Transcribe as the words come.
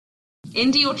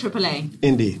Indie or AAA?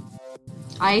 Indie.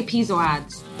 IAPs or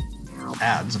ads?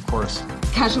 Ads, of course.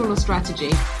 Casual or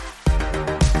strategy?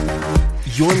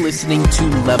 You're listening to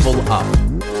Level Up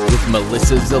with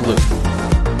Melissa Zaloom.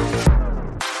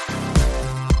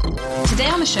 Today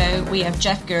on the show, we have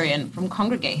Jeff Gurian from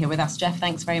Kongregate here with us. Jeff,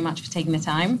 thanks very much for taking the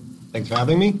time. Thanks for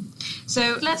having me.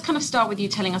 So let's kind of start with you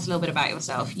telling us a little bit about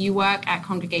yourself. You work at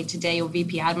Kongregate today, you're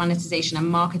VP Ad Monetization and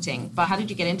Marketing, but how did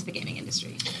you get into the gaming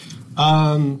industry?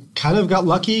 Kind of got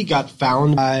lucky, got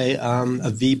found by a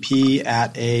VP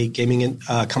at a gaming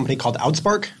company called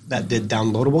Outspark that did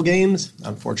downloadable games.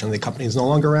 Unfortunately, the company is no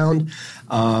longer around,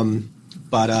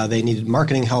 but they needed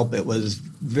marketing help. It was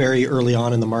very early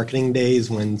on in the marketing days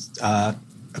when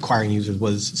acquiring users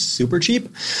was super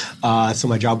cheap. So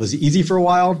my job was easy for a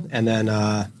while. And then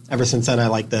ever since then, I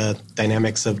like the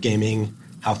dynamics of gaming,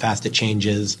 how fast it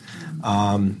changes,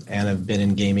 and I've been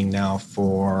in gaming now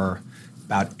for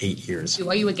about 8 years.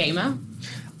 Are you a gamer?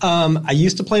 I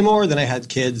used to play more, then I had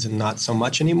kids and not so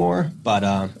much anymore, but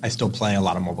I still play a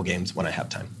lot of mobile games when I have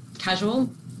time. Casual?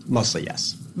 Mostly,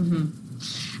 yes.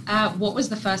 Mm-hmm. What was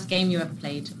the first game you ever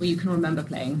played, or you can remember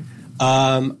playing?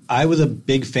 I was a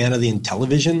big fan of the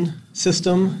Intellivision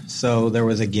system. So there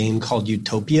was a game called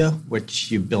Utopia, which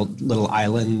you built little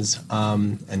islands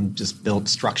and just built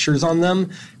structures on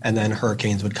them, and then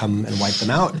hurricanes would come and wipe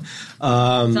them out.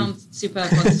 Sounds super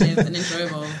positive and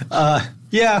enjoyable.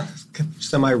 Yeah,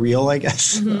 semi-real, I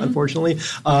guess, unfortunately.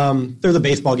 There's a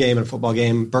baseball game and a football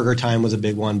game. Burger Time was a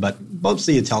big one, but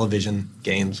mostly the Intellivision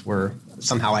games were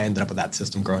somehow I ended up with that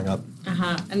system growing up.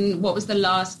 And what was the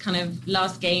last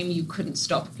game you couldn't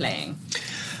stop playing?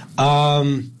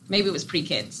 Maybe it was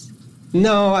pre-kids.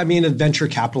 No, I mean, Adventure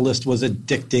Capitalist was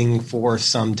addicting for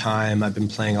some time. I've been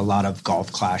playing a lot of Golf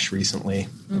Clash recently.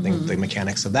 I think the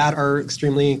mechanics of that are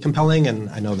extremely compelling, and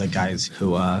I know the guys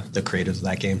who, the creators of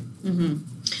that game.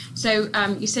 So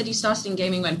you said you started in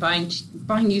gaming when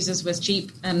buying users was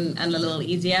cheap and a little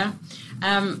easier.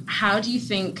 How do you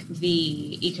think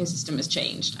the ecosystem has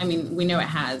changed? I mean, we know it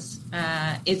has.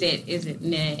 Is it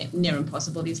near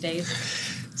impossible these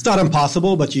days? It's not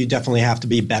impossible, but you definitely have to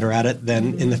be better at it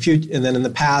than in the future. And then in the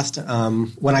past,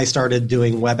 when I started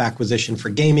doing web acquisition for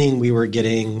gaming, we were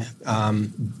getting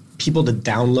people to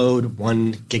download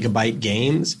 1 gigabyte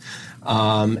games,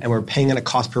 and we're paying at a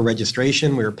cost per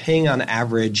registration. We were paying on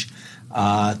average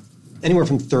anywhere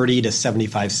from 30 to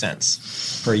 75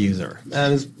 cents per user.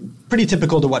 And it's pretty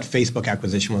typical to what Facebook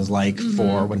acquisition was like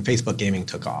for when Facebook gaming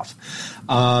took off.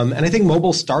 And I think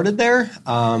mobile started there,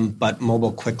 but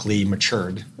mobile quickly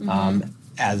matured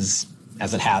as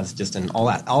it has just in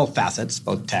all facets,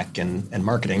 both tech and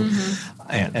marketing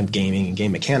and gaming and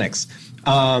game mechanics.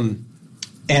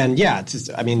 And yeah, it's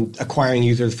just, I mean, acquiring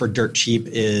users for dirt cheap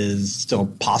is still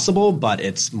possible, but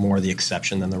it's more the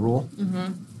exception than the rule.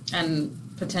 And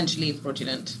potentially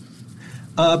fraudulent.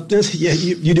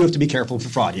 You do have to be careful for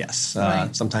fraud, yes.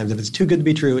 Right. Sometimes if it's too good to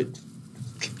be true, it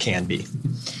can be.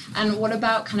 And what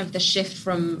about kind of the shift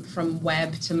from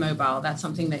web to mobile? That's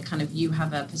something that kind of you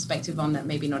have a perspective on that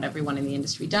maybe not everyone in the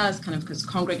industry does, kind of because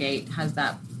Kongregate has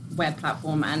that web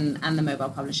platform and the mobile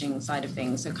publishing side of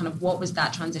things. So kind of what was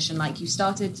that transition like? You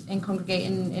started in Kongregate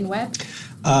in web?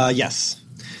 Yes.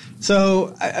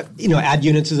 So, ad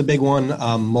units is a big one.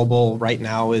 Mobile right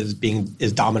now is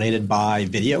dominated by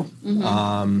video.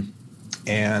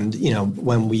 And,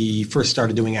 when we first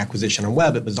started doing acquisition on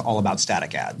web, it was all about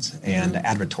static ads and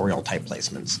advertorial type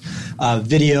placements.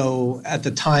 Video at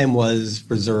the time was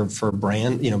reserved for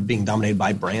brand, being dominated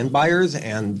by brand buyers,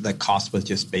 and the cost was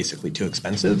just basically too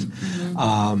expensive.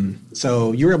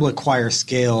 So you were able to acquire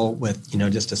scale with,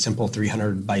 just a simple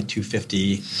 300 by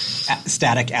 250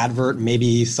 static advert,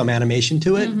 maybe some animation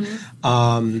to it.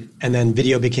 And then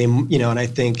video became, and I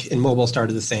think in mobile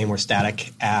started the same, where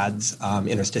static ads,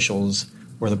 interstitials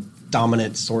were the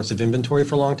dominant source of inventory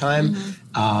for a long time.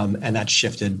 And that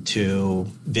shifted to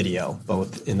video,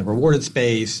 both in the rewarded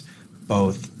space,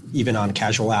 both even on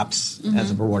casual apps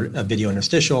as a video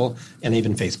interstitial, and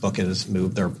even Facebook has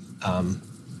moved their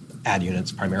ad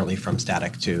units primarily from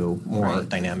static to more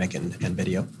dynamic and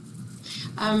video.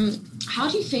 How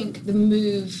do you think the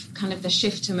move, kind of the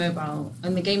shift to mobile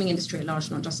and the gaming industry at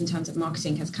large, not just in terms of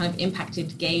marketing, has kind of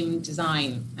impacted game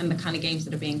design and the kind of games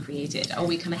that are being created? Are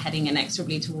we kind of heading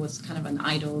inexorably towards kind of an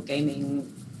idle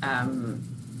gaming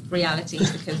reality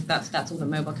because that's all that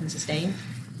mobile can sustain?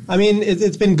 I mean,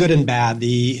 it's been good and bad.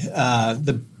 The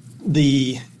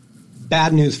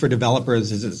bad news for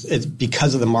developers is it's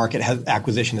because of the market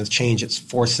acquisition has changed. It's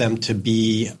forced them to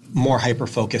be more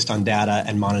hyper-focused on data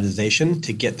and monetization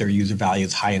to get their user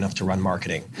values high enough to run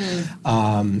marketing.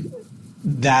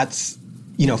 That's,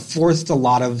 forced a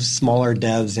lot of smaller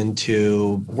devs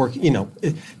into work,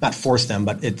 not force them,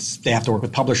 but they have to work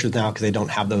with publishers now because they don't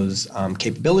have those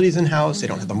capabilities in-house. They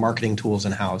don't have the marketing tools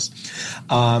in-house.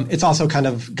 It's also kind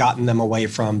of gotten them away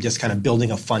from just kind of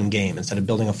building a fun game. Instead of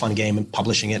building a fun game and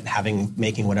publishing it and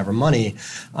making whatever money,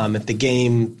 if the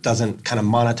game doesn't kind of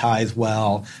monetize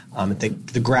well, if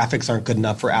the graphics aren't good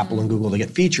enough for Apple and Google to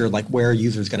get featured, like where are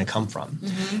users going to come from?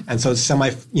 And so it's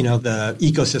the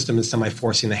ecosystem is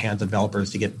semi-forcing the hands of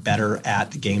developers to get better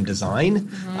at game design,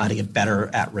 to get better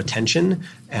at retention,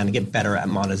 and to get better at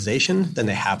monetization than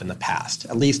they have in the past,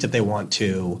 at least if they want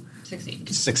to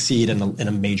succeed in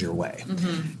a major way.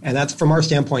 And that's from our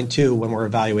standpoint, too, when we're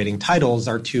evaluating titles,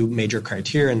 our two major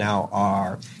criteria now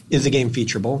are, is the game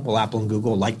featureable? Will Apple and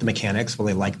Google like the mechanics? Will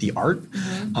they like the art?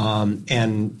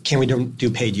 And can we do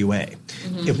paid UA?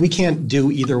 If we can't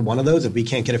do either one of those, if we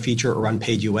can't get a feature or run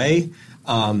paid UA,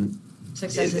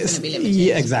 success is going to be limited.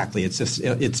 Yeah, exactly.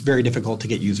 It's very difficult to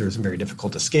get users and very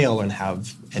difficult to scale and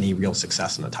have any real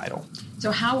success in the title.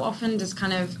 So how often does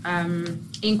kind of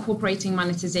incorporating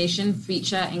monetization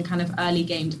feature in kind of early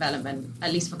game development,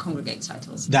 at least for Kongregate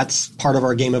titles? That's part of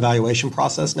our game evaluation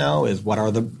process now is what are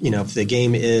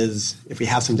if we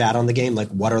have some data on the game, like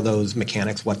what are those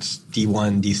mechanics? What's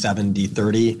D1, D7,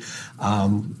 D30?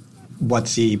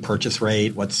 What's the purchase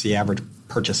rate? What's the average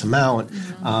purchase amount?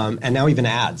 And now even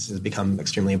ads has become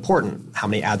extremely important. How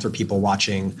many ads are people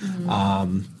watching?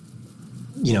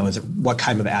 What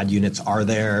kind of ad units are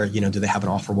there? Do they have an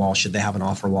offer wall? Should they have an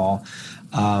offer wall?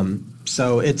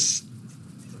 So it's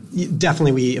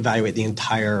definitely we evaluate the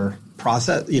entire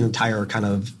process, the entire kind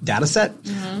of data set.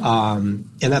 And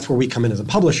that's where we come in as a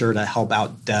publisher to help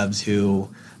out devs who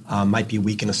might be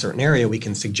weak in a certain area. We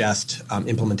can suggest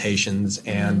implementations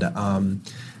and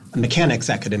mechanics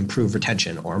that could improve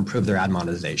retention or improve their ad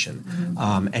monetization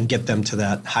and get them to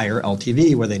that higher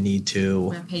LTV where they need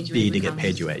to be to get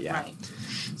paid UA. Yeah. Right.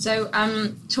 So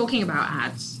talking about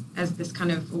ads as this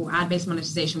kind of, or ad-based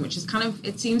monetization, which is kind of,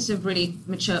 it seems to have really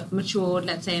matured,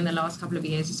 let's say, in the last couple of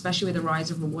years, especially with the rise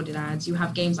of rewarded ads. You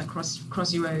have games like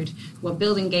Crossy Road who are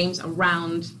building games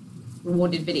around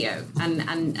rewarded video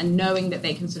and knowing that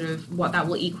they can sort of what that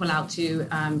will equal out to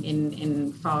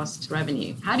in fast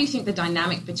revenue. How do you think the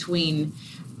dynamic between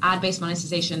ad-based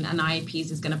monetization and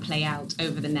IAPs is going to play out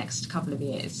over the next couple of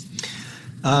years?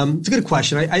 It's a good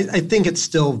question. I think it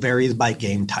still varies by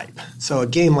game type. So a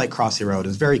game like Crossy Road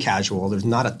is very casual. There's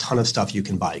not a ton of stuff you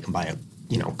can buy. You can buy a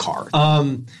car.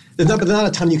 There's not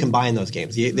a ton you can buy in those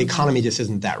games. The economy just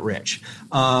isn't that rich.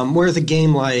 Whereas a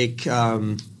game like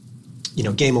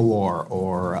Game of War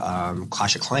or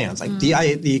Clash of Clans, like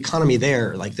the economy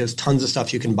there, like there's tons of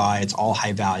stuff you can buy. It's all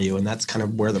high value, and that's kind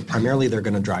of where primarily they're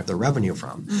going to drive their revenue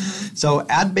from. So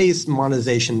ad-based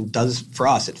monetization does, for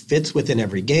us, it fits within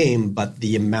every game, but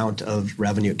the amount of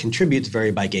revenue it contributes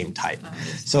vary by game type.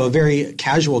 So a very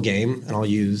casual game, and I'll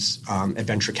use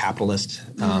Adventure Capitalist,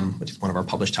 which is one of our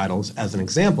published titles, as an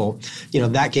example.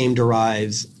 That game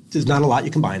derives. There's not a lot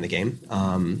you can buy in the game.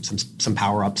 Some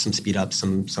power-ups, some speed-ups,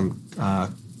 some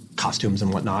costumes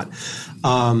and whatnot.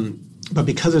 But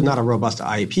because there's not a robust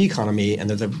IAP economy and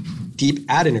there's a deep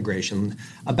ad integration,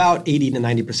 about 80 to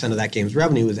 90% of that game's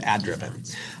revenue is ad-driven.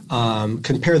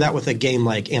 Compare that with a game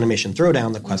like Animation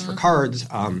Throwdown, The Quest for Cards,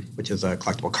 which is a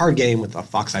collectible card game with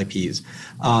Fox IPs.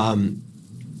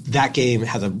 That game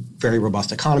has a very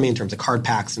robust economy in terms of card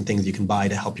packs and things you can buy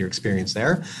to help your experience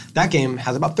there. That game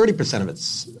has about 30% of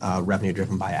its revenue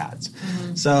driven by ads.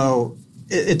 So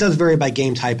it does vary by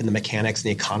game type and the mechanics and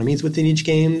the economies within each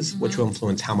games, which will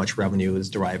influence how much revenue is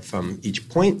derived from each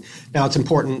point. Now, it's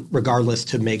important, regardless,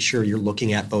 to make sure you're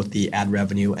looking at both the ad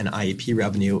revenue and IAP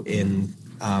revenue in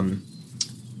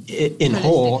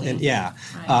whole, and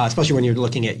especially when you're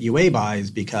looking at UA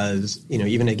buys, because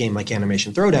even a game like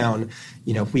Animation Throwdown,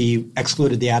 if we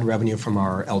excluded the ad revenue from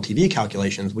our LTV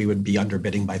calculations, we would be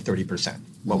underbidding by 30%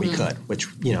 what we could, which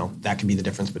that could be the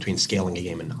difference between scaling a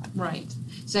game and not. Right.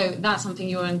 So that's something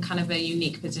you're in kind of a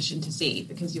unique position to see,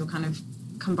 because you're kind of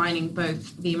combining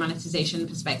both the monetization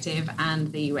perspective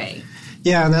and the UA.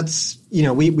 Yeah, and that's,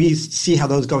 we see how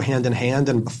those go hand in hand,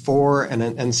 and before,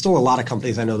 and still a lot of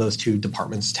companies, I know those two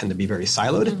departments tend to be very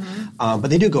siloed, but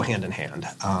they do go hand in hand.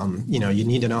 You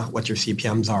need to know what your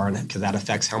CPMs are, because that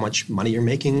affects how much money you're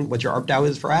making, what your ARPDAU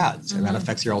is for ads, and that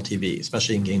affects your LTV,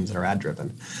 especially in games that are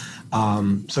ad-driven.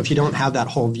 So if you don't have that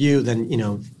whole view, then,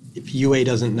 if UA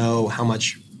doesn't know how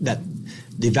much that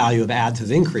the value of ads has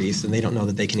increased, and they don't know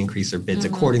that they can increase their bids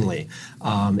accordingly.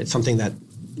 It's something that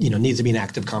needs to be an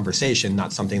active conversation,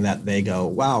 not something that they go,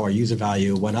 wow, our user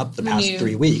value went up the past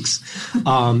 3 weeks.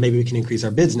 Maybe we can increase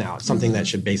our bids now. It's something that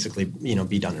should basically,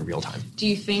 be done in real time. Do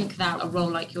you think that a role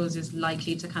like yours is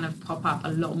likely to kind of pop up a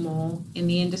lot more in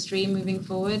the industry moving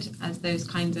forward as those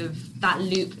kinds of, that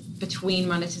loop between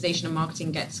monetization and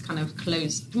marketing gets kind of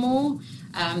closed more,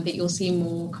 that you'll see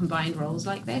more combined roles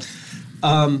like this?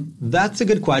 That's a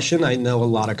good question. I know a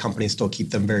lot of companies still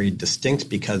keep them very distinct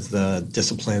because the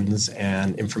disciplines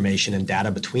and information and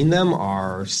data between them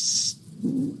are,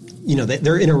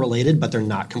 they're interrelated, but they're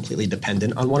not completely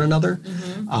dependent on one another.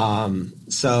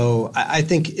 So I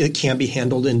think it can be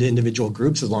handled into individual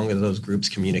groups as long as those groups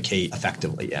communicate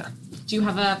effectively, yeah. Do you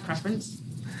have a preference?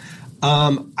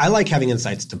 I like having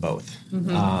insights to both.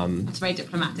 That's very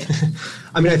diplomatic.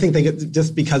 I think they get,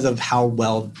 just because of how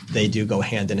well they do go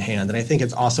hand in hand. And I think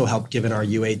it's also helped given our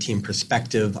UA team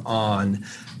perspective on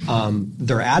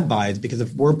their ad buys, because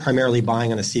if we're primarily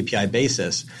buying on a CPI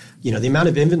basis, the amount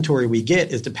of inventory we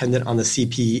get is dependent on the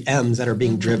CPMs that are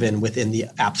being driven within the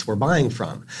apps we're buying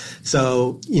from.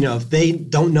 So, if they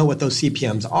don't know what those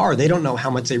CPMs are, they don't know how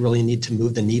much they really need to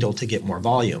move the needle to get more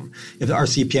volume. If our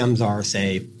CPMs are,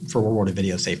 say, for rewarded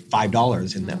video, say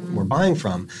 $5 in that we're buying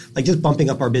from, like just bumping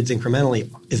up our bids incrementally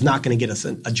is not going to get us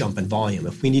a jump in volume.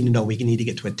 If we need to know we need to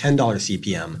get to a $10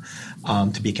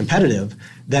 CPM to be competitive,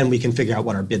 then we can figure out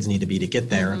what our bids need to be to get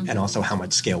there and also how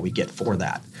much scale we get for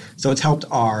that. So it's helped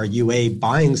our UA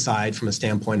buying side from a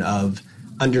standpoint of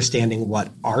understanding what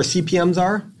our CPMs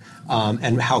are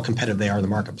and how competitive they are in the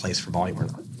marketplace for volume or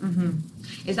not.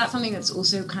 Is that something that's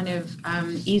also kind of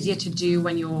easier to do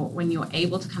when you're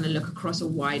able to kind of look across a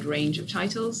wide range of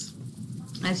titles,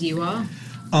 as you are?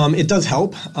 It does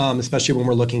help, especially when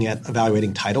we're looking at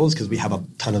evaluating titles, because we have a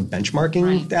ton of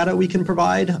benchmarking data we can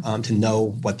provide to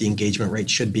know what the engagement rate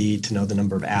should be, to know the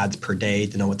number of ads per day,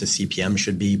 to know what the CPM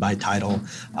should be by title,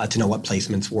 to know what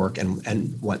placements work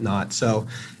and whatnot. So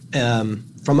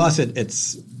from us,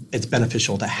 it's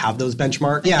beneficial to have those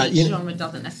benchmarks. Each genre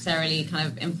doesn't necessarily kind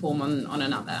of inform on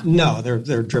another. No,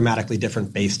 they're dramatically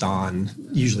different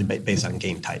usually based on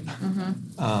game type.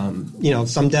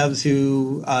 Some devs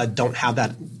who don't have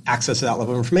that access to that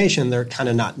level of information, they're kind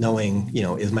of not knowing,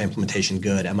 is my implementation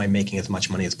good? Am I making as much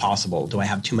money as possible? Do I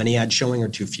have too many ads showing or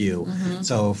too few?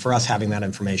 So for us, having that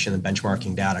information and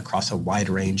benchmarking data across a wide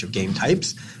range of game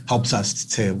types helps us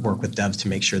to work with devs to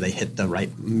make sure they hit the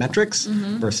right metrics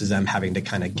versus them having to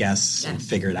kind of guess and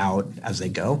figure it out as they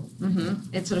go.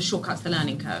 It sort of shortcuts the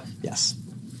learning curve. Yes.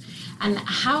 And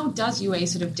how does UA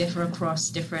sort of differ across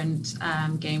different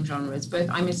game genres?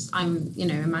 Both, I'm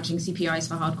imagining CPIs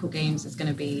for hardcore games are going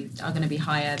to be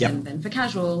higher than for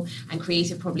casual, and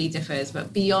creative probably differs.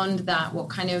 But beyond that, what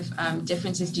kind of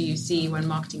differences do you see when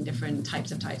marketing different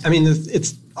types of titles?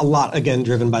 It's a lot, again,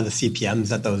 driven by the CPMs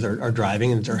that those are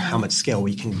driving and how much scale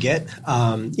we can get.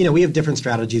 We have different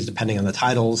strategies depending on the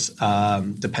titles,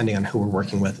 depending on who we're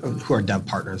working with, or who our dev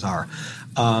partners are.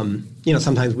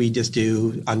 Sometimes we just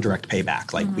do on direct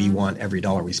payback. Like we want every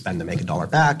dollar we spend to make $1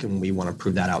 back, and we want to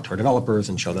prove that out to our developers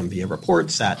and show them via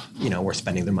reports that, we're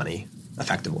spending their money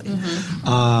effectively.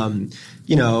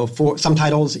 For some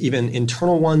titles, even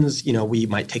internal ones, we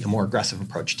might take a more aggressive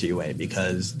approach to UA,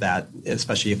 because that,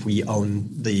 especially if we own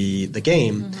the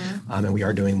game, and we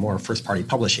are doing more first-party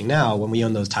publishing now, when we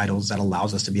own those titles, that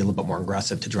allows us to be a little bit more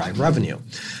aggressive to drive revenue.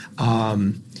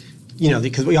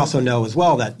 Because we also know as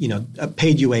well that, a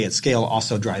paid UA at scale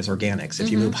also drives organics. If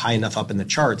you move high enough up in the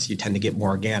charts, you tend to get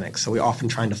more organics. So we're often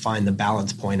trying to find the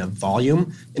balance point of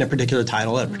volume in a particular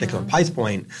title at a particular price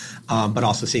point, but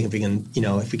also seeing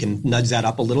if we can nudge that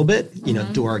up a little bit,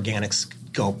 do organics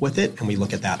go up with it, and we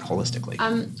look at that holistically.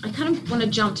 I kind of want to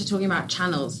jump to talking about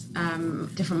channels,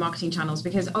 different marketing channels,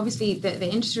 because obviously the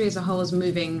industry as a whole is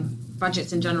moving,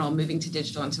 budgets in general moving to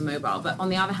digital and to mobile. But on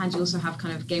the other hand, you also have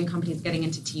kind of game companies getting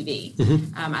into TV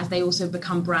as they also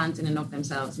become brands in and of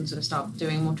themselves and sort of start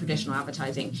doing more traditional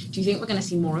advertising. Do you think we're going to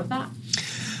see more of that?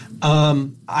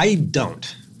 I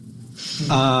don't.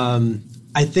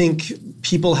 I think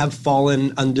people have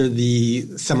fallen under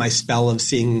the semi-spell of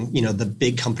seeing, the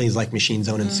big companies like Machine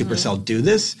Zone and Supercell do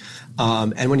this.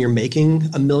 And when you're making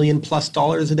 $1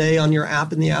 million+ a day on your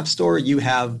app in the App Store, you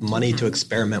have money to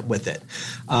experiment with it.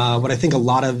 What I think a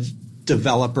lot of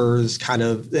developers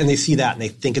and they see that and they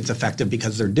think it's effective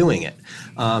because they're doing it.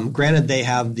 Granted, they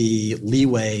have the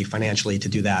leeway financially to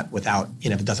do that without,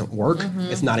 if it doesn't work,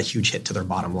 it's not a huge hit to their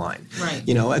bottom line. Right.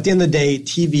 At the end of the day,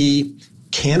 TV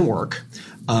can work.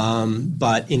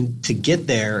 But to get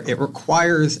there, it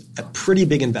requires a pretty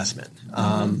big investment,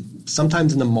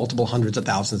 sometimes in the multiple hundreds of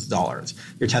thousands of dollars.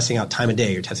 You're testing out time of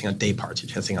day, you're testing out day parts, you're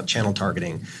testing out channel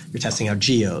targeting, you're testing out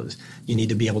geos. You need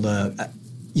to be able to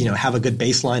have a good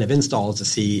baseline of installs to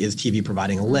see is TV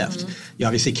providing a lift. You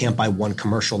obviously can't buy one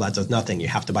commercial that does nothing. You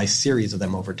have to buy a series of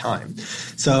them over time.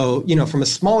 So, from a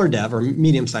smaller dev or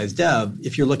medium-sized dev,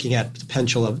 if you're looking at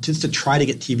potential of just to try to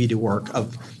get TV to work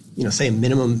of, say a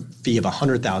minimum fee of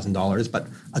 $100,000, but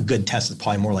a good test is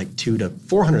probably more like $200,000 to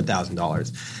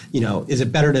 $400,000. Is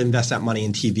it better to invest that money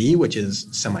in TV, which is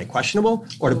semi-questionable,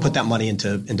 or to put that money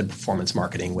into performance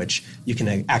marketing, which you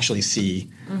can actually see,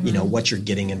 what you're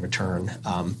getting in return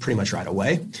pretty much right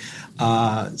away.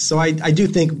 So I do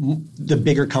think the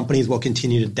bigger companies will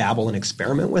continue to dabble and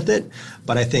experiment with it,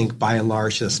 but I think by and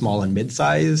large the small and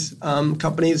mid-size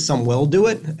companies, some will do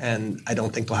it, and I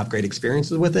don't think they'll have great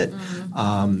experiences with it.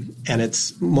 And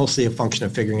it's mostly a function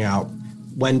of figuring out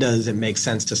when does it make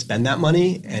sense to spend that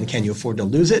money, and can you afford to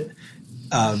lose it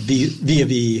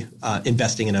via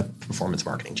investing in a performance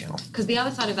marketing channel. Because the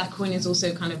other side of that coin is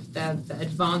also kind of the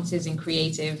advances in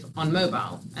creative on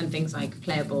mobile and things like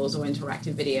playables or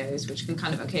interactive videos, which can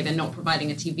kind of, they're not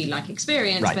providing a TV-like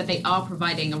experience, right, but they are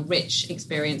providing a rich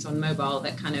experience on mobile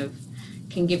that kind of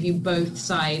can give you both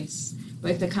sides,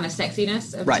 both the kind of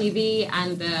sexiness of right, TV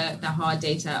and the hard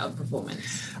data of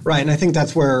performance. Right, and I think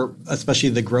that's where, especially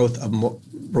the growth of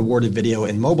rewarded video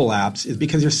in mobile apps, is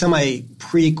because you're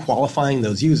pre-qualifying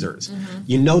those users.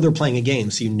 They're playing a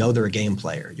game, so they're a game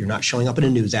player. You're not showing up in a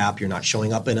news app. You're not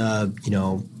showing up in a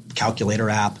calculator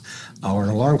app or an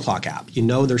alarm clock app.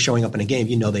 They're showing up in a game.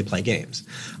 They play games.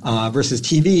 Versus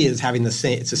TV is having it's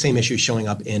the same issue showing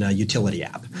up in a utility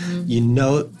app.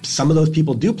 Some of those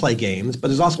people do play games, but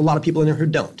there's also a lot of people in there who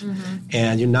don't.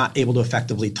 And you're not able to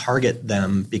effectively target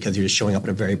them because you're just showing up in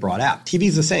a very broad app. TV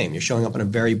is the same. You're showing up in a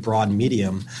very broad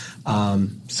medium.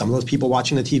 Some of those people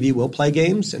watching the TV will play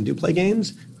games and do play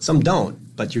games. Some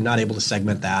don't, but you're not able to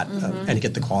segment that and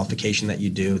get the qualification that you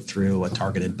do through a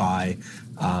targeted buy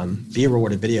via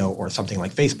rewarded video or something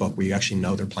like Facebook, where you actually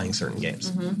know they're playing certain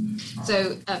games.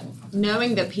 So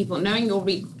knowing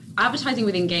your advertising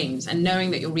within games and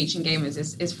knowing that you're reaching gamers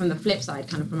is from the flip side,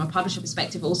 kind of from a publisher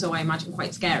perspective, also I imagine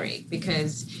quite scary,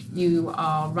 because you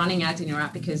are running ads in your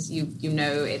app because you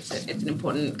know it's an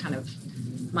important kind of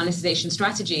monetization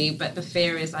strategy, but the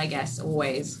fear is, I guess,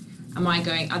 always,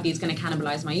 are these going to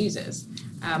cannibalize my users?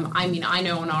 I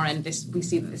know on our end we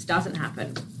see that this doesn't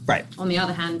happen. Right. On the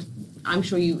other hand, I'm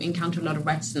sure you encounter a lot of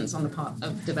reticence on the part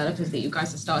of developers that you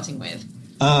guys are starting with.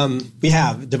 We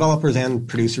have developers and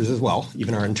producers as well.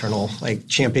 Even our internal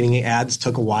championing ads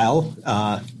took a while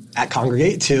at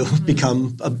Kongregate to become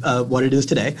what it is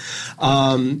today.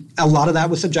 A lot of that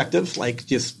was subjective,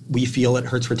 we feel it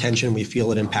hurts retention, we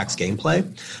feel it impacts gameplay.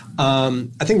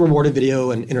 I think rewarded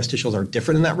video and interstitials are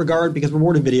different in that regard, because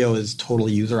rewarded video is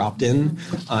totally user opt-in.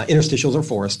 Interstitials are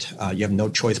forced. You have no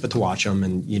choice but to watch them,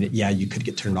 and you could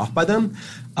get turned off by them.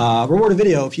 Rewarded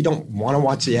video, if you don't want to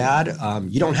watch the ad,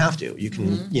 you don't have to. You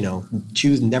can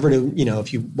choose never to,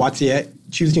 if you watch the ad,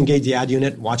 choose to engage the ad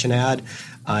unit, watch an ad,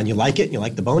 and you like it and you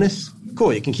like the bonus,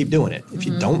 cool, you can keep doing it. If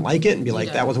you don't like it and be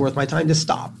that wasn't worth my time, just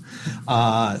stop. So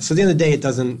at the end of the day, it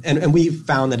doesn't, and we've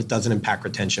found that it doesn't impact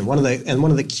retention. One of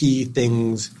the key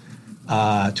things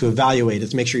to evaluate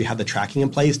is to make sure you have the tracking in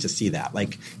place to see that.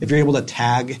 If you're able to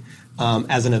tag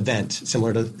as an event,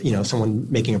 similar to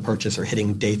someone making a purchase or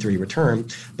hitting day 3 return,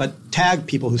 but tag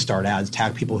people who start ads,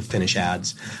 tag people who finish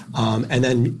ads, and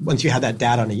then once you have that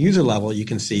data on a user level, you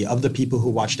can see of the people who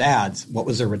watched ads, what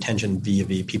was their retention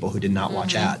via people who did not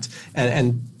watch ads,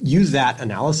 and use that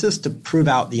analysis to prove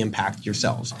out the impact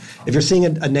yourselves. If you're seeing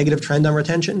a negative trend on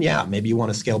retention, maybe you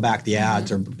want to scale back the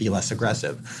ads or be less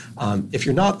aggressive. If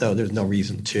you're not, though, there's no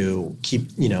reason to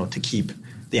keep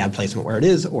the ad placement where it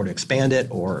is, or to expand it,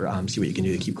 or see what you can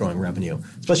do to keep growing revenue,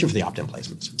 especially for the opt-in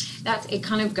placements. It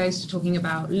kind of goes to talking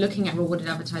about looking at rewarded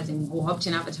advertising or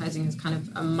opt-in advertising as kind of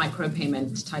a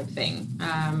micropayment type thing.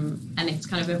 And it's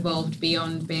kind of evolved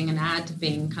beyond being an ad,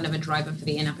 being kind of a driver for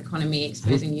the in-app economy,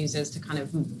 exposing users to kind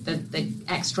of the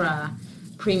extra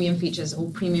premium features or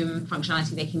premium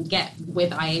functionality they can get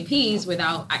with IAPs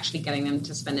without actually getting them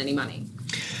to spend any money.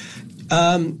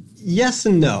 Yes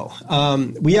and no.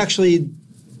 We actually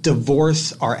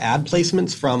divorce our ad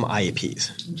placements from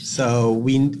IAPs. So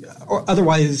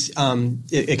otherwise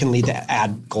it can lead to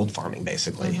ad gold farming,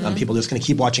 basically. People are just going to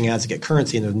keep watching ads to get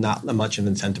currency, and there's not much of an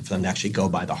incentive for them to actually go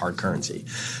buy the hard currency.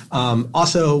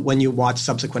 Also, when you watch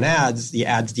subsequent ads, the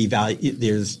ads devalue,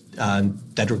 there's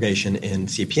degradation in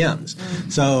CPMs.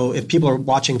 So if people are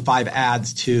watching 5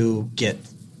 ads to get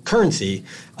currency,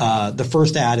 the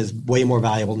first ad is way more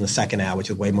valuable than the second ad, which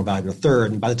is way more valuable than the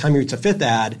third. And by the time you reach the 5th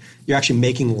ad, you're actually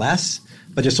making less,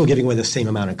 but you're still giving away the same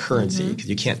amount of currency, because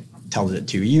you can't tells it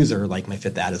to a user, like my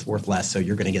fifth ad is worth less, so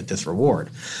you're going to get this reward.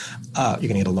 You're going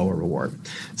to get a lower reward.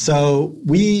 So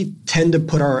we tend to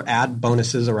put our ad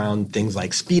bonuses around things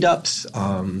like speed ups,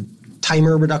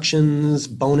 timer reductions,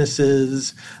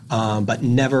 bonuses, but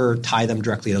never tie them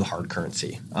directly to the hard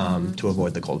currency to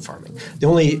avoid the cold farming. The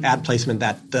only ad placement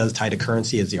that does tie to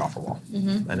currency is the offer wall.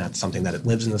 And that's something that it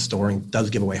lives in the store and does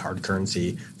give away hard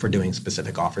currency for doing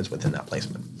specific offers within that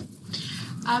placement.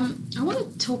 I want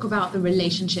to talk about the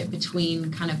relationship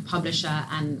between kind of publisher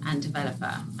and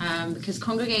developer, because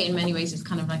Kongregate in many ways is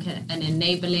kind of like an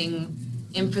enabling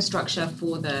infrastructure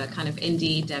for the kind of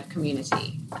indie dev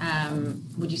community.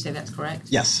 Would you say that's correct?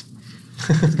 Yes.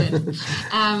 That's good.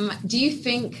 Do you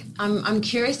think, I'm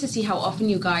curious to see how often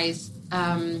you guys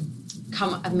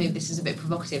maybe this is a bit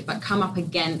provocative, but come up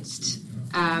against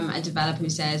a developer who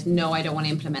says, no, I don't want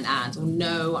to implement ads, or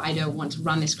no, I don't want to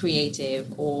run this creative,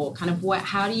 or kind of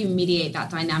how do you mediate that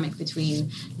dynamic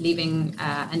between leaving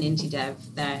an indie dev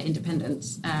their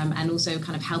independence and also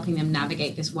kind of helping them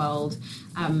navigate this world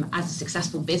as a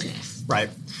successful business? Right.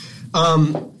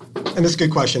 And that's a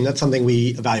good question. That's something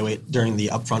we evaluate during the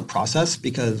upfront process,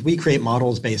 because we create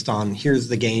models based on here's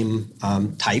the game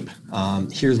type,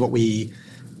 here's what we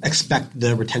expect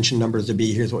the retention numbers to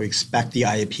be, here's what we expect the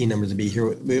IAP numbers to be,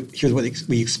 here's what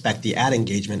we expect the ad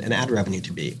engagement and ad revenue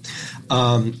to be.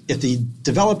 If the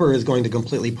developer is going to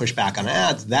completely push back on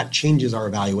ads, that changes our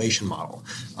evaluation model.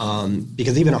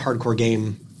 Because even a hardcore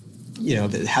game,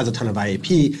 that has a ton of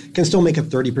IAP can still make a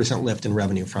 30% lift in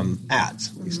revenue from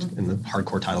ads, at least in the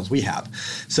hardcore titles we have.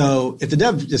 So if the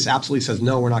dev just absolutely says,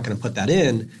 no, we're not going to put that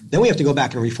in, then we have to go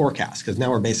back and reforecast, because now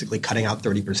we're basically cutting out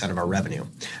 30% of our revenue.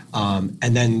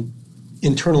 And then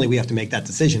internally we have to make that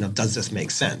decision of, does this make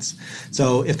sense?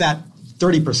 So if that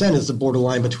 30% is the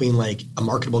borderline between like a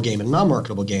marketable game and a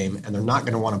non-marketable game, and they're not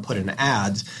going to want to put in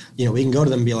ads, we can go to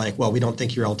them and be like, well, we don't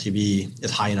think your LTV is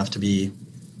high enough to be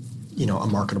a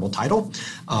marketable title.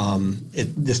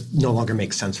 This no longer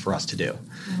makes sense for us to do.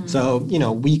 So,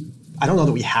 I don't know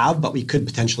that we have, but we could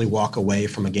potentially walk away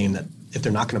from a game that if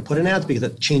they're not going to put in ads, because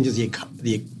it changes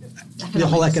the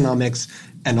whole economics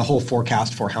and the whole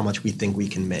forecast for how much we think we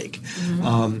can make. At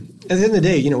the end of the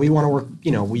day, we want to work,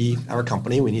 we, our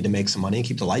company, we need to make some money and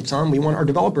keep the lights on. We want our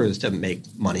developers to make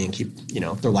money and keep,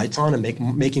 their lights on and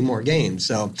making more games.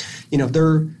 So,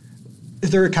 if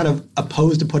they're kind of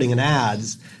opposed to putting in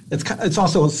ads, it's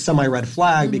also a semi-red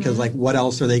flag, because like, what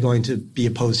else are they going to be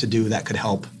opposed to do that could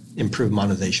help improve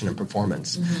monetization and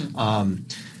performance?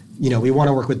 We want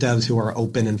to work with devs who are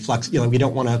open and flexible. We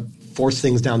don't want to force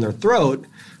things down their throat,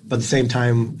 but at the same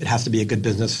time, it has to be a good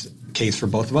business case for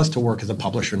both of us to work as a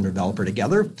publisher and developer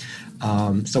together.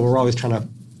 So we're always trying to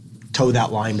toe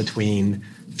that line between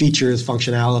features,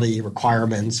 functionality,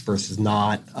 requirements versus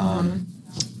not.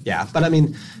 But I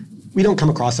mean, we don't come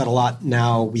across that a lot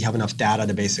now. We have enough data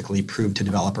to basically prove to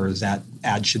developers that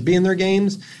ads should be in their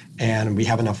games, and we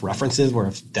have enough references where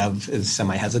if dev is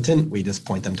semi-hesitant, we just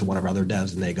point them to one of our other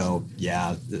devs and they go,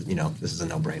 yeah, this is a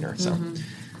no-brainer. So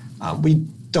we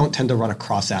don't tend to run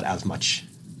across that as much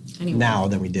now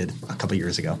than we did a couple of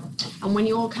years ago. And when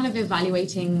you're kind of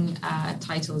evaluating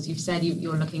titles, you've said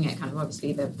you're looking at kind of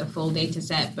obviously the full data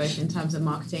set, both in terms of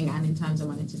marketing and in terms of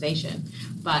monetization.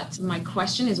 But my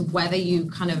question is whether you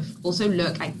kind of also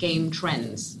look at game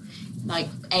trends. Like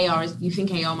AR, you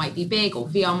think AR might be big or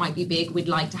VR might be big. We'd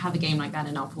like to have a game like that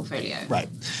in our portfolio. Right.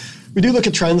 We do look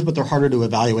at trends, but they're harder to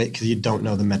evaluate because you don't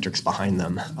know the metrics behind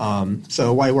them.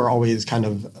 So why we're always kind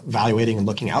of evaluating and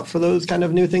looking out for those kind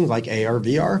of new things like AR,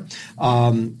 VR.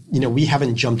 We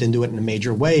haven't jumped into it in a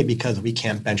major way because we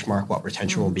can't benchmark what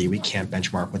retention will be. We can't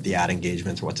benchmark what the ad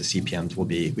engagements or what the CPMs will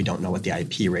be. We don't know what the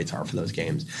IP rates are for those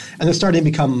games. And they're starting to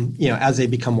become, as they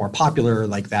become more popular,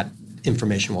 like that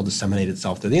information will disseminate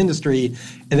itself through the industry,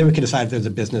 and then we can decide if there's a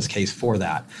business case for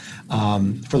that,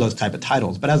 for those type of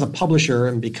titles. But as a publisher,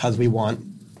 and because we want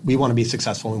to be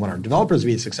successful, we want our developers to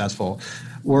be successful,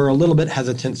 we're a little bit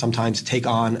hesitant sometimes to take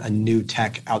on a new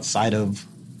tech outside of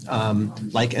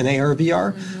like an AR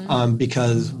VR,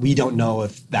 because we don't know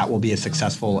if that will be as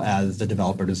successful as the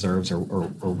developer deserves or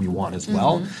we want as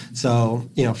well. So,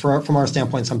 from our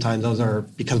standpoint, sometimes those are,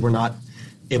 because we're not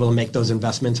able to make those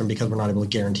investments, or because we're not able to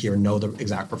guarantee or know the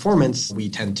exact performance, we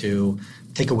tend to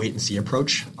take a wait and see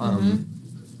approach on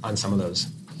some of those.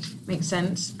 Makes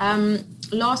sense.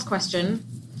 Last question,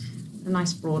 a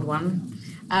nice broad one.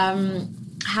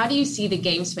 How do you see the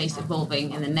game space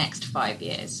evolving in the next 5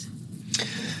 years?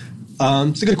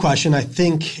 It's a good question. I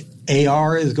think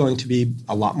AR is going to be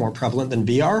a lot more prevalent than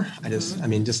VR.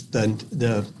 Just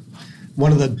the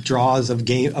one of the draws of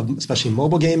especially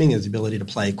mobile gaming, is the ability to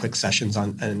play quick sessions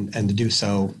on and to do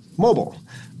so mobile.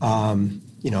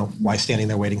 why standing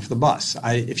there waiting for the bus?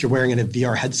 If you're wearing a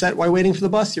VR headset while waiting for the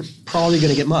bus, you're probably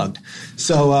going to get mugged.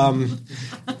 So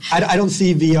I don't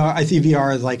see VR. I see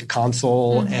VR as like a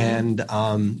console and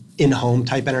in-home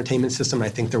type entertainment system. I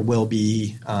think there will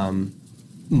be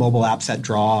mobile apps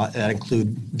that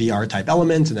include VR type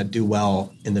elements and that do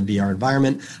well in the VR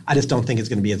environment. I just don't think it's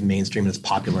going to be as mainstream and as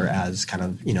popular as kind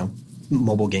of,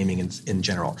 mobile gaming in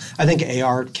general. I think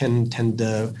AR can tend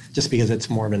to, just because it's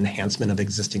more of an enhancement of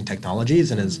existing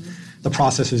technologies, and as the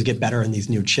processors get better in these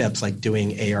new chips, like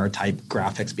doing AR type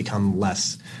graphics become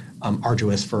less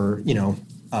arduous for,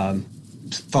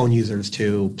 phone users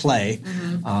to play.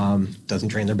 Doesn't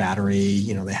drain their battery.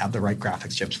 They have the right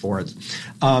graphics chips for it. So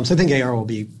I think AR will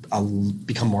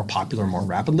become more popular more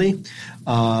rapidly.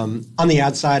 On the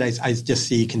ad side, I just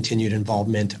see continued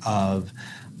involvement of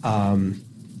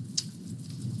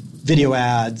video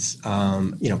ads.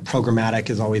 Programmatic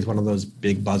is always one of those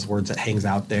big buzzwords that hangs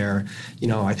out there.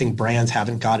 I think brands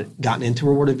haven't gotten into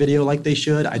rewarded video like they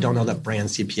should. I don't know that brand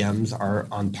CPMs are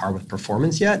on par with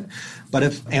performance yet. But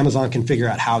if Amazon can figure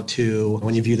out how to,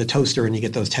 when you view the toaster and you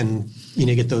get those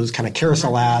get those kind of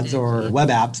carousel ads or web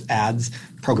apps ads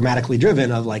programmatically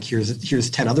driven of like, here's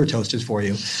 10 other toasters for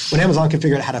you. When Amazon can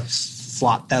figure out how to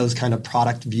slot those kind of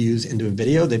product views into a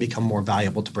video, they become more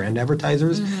valuable to brand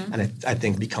advertisers, and I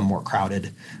think become more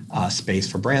crowded space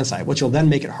for brand side, which will then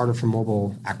make it harder for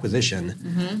mobile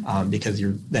acquisition because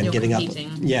you're giving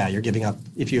competing. you're giving up,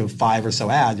 if you have 5 or so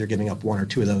ads, you're giving up 1 or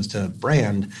 2 of those to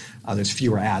brand. There's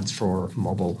fewer ads for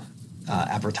mobile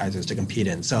advertisers to compete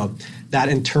in. So that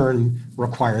in turn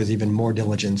requires even more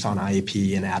diligence on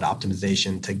IAP and ad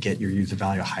optimization to get your user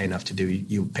value high enough to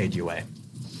do paid UA.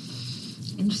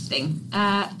 Interesting.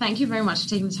 Thank you very much for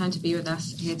taking the time to be with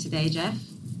us here today, Jeff.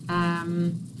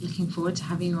 Looking forward to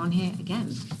having you on here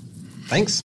again.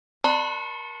 Thanks.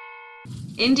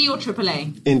 Indie or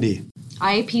AAA? Indie.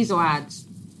 IAPs or ads?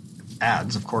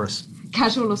 Ads, of course.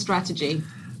 Casual or strategy?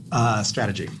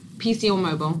 Strategy. PC or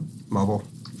mobile? Mobile.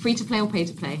 Free to play or pay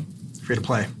to play? Free to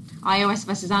play. iOS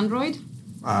versus Android?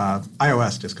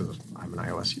 iOS, just because I'm an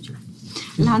iOS user.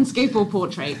 Landscape or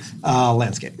portrait?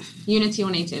 Landscape. Unity or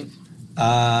native?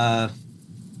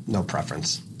 No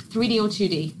preference. 3D or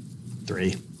 2D?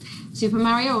 3. Super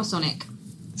Mario or Sonic?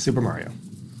 Super Mario.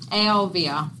 AR or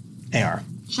VR? AR.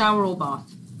 Shower or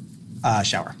bath?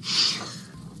 Shower.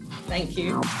 Thank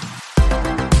you.